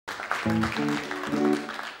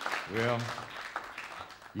Well,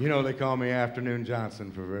 you know they call me Afternoon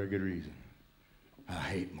Johnson for a very good reason. I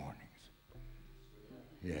hate mornings.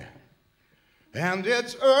 Yeah. And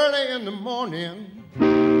it's early in the morning.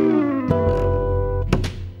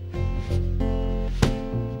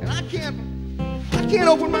 And I can't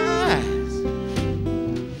open my eyes.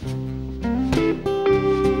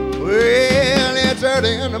 Well, it's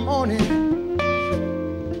early in the morning.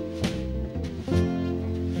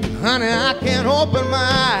 Honey, I can't open my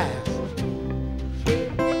eyes.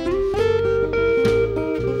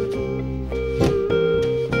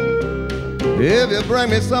 If you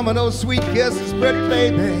bring me some of those sweet kisses, pretty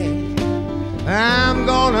baby, I'm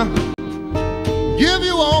gonna give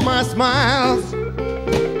you all my smiles.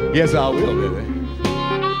 Yes, I will, baby.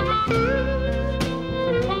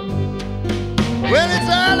 Well, it's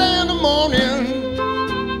early in the morning,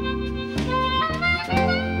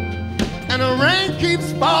 and the rain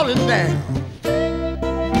keeps falling down.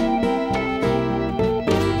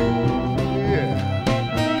 Yeah.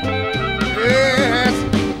 Yes,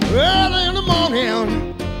 early in the morning,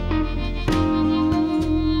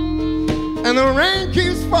 and the rain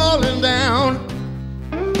keeps falling down.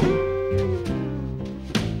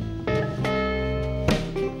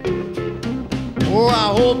 Oh,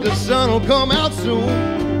 I hope the sun will come out soon.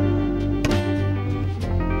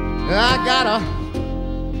 I gotta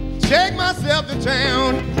take myself to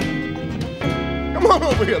town. Come on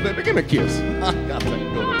over here, baby. Give me a kiss. I gotta let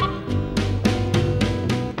you go.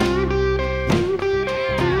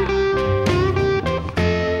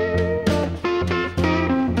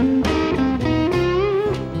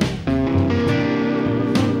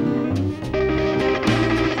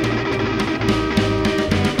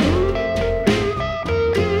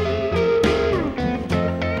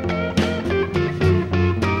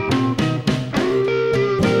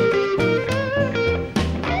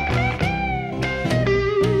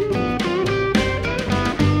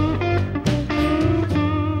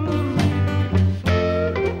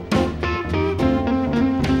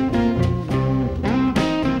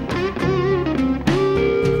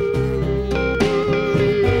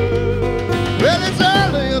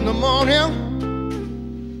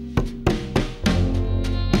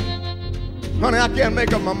 Honey, I can't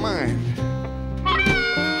make up my mind.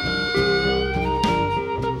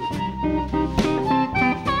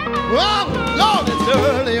 Oh, Lord, it's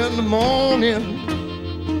early in the morning.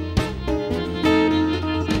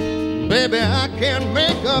 Baby, I can't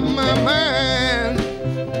make up my mind.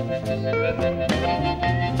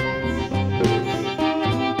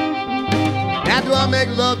 After I make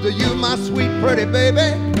love to you, my sweet, pretty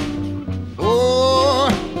baby, oh,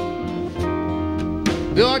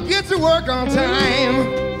 do I get to work on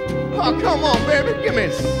time? Oh, come on, baby, give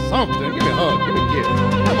me something. Give me a hug, give me a kiss.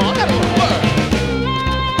 Come on, I gotta go to work.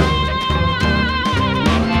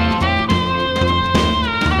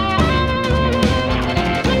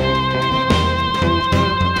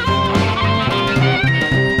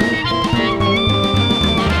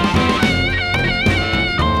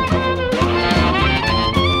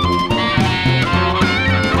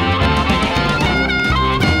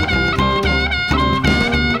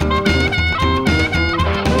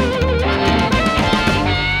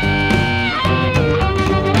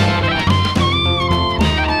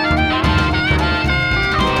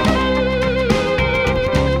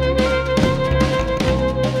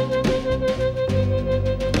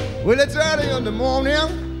 Well, it's early in the morning.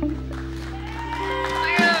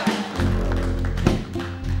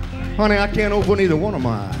 Honey, I can't open either one of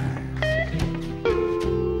my eyes.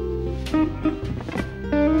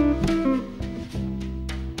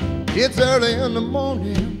 It's early in the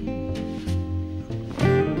morning.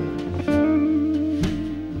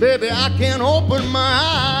 Baby, I can't open my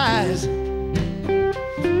eyes.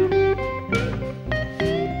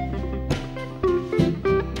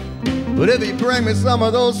 But if you bring me some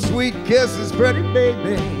of those sweet kisses, pretty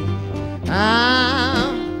baby,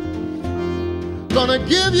 I'm gonna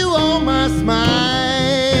give you all my smiles.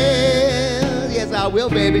 Yes, I will,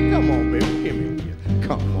 baby. Come on, baby. Give me a kiss.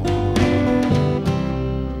 Come on.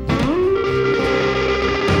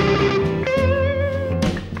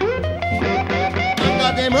 I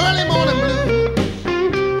got them early morning blues.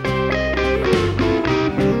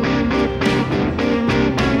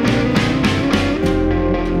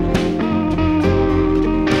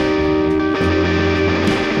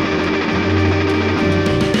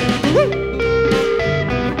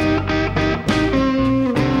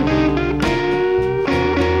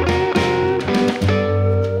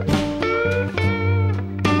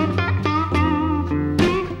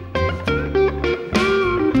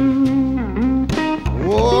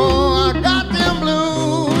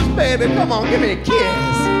 baby. Come on, give me a kiss.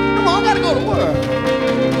 Come on, I gotta go to work.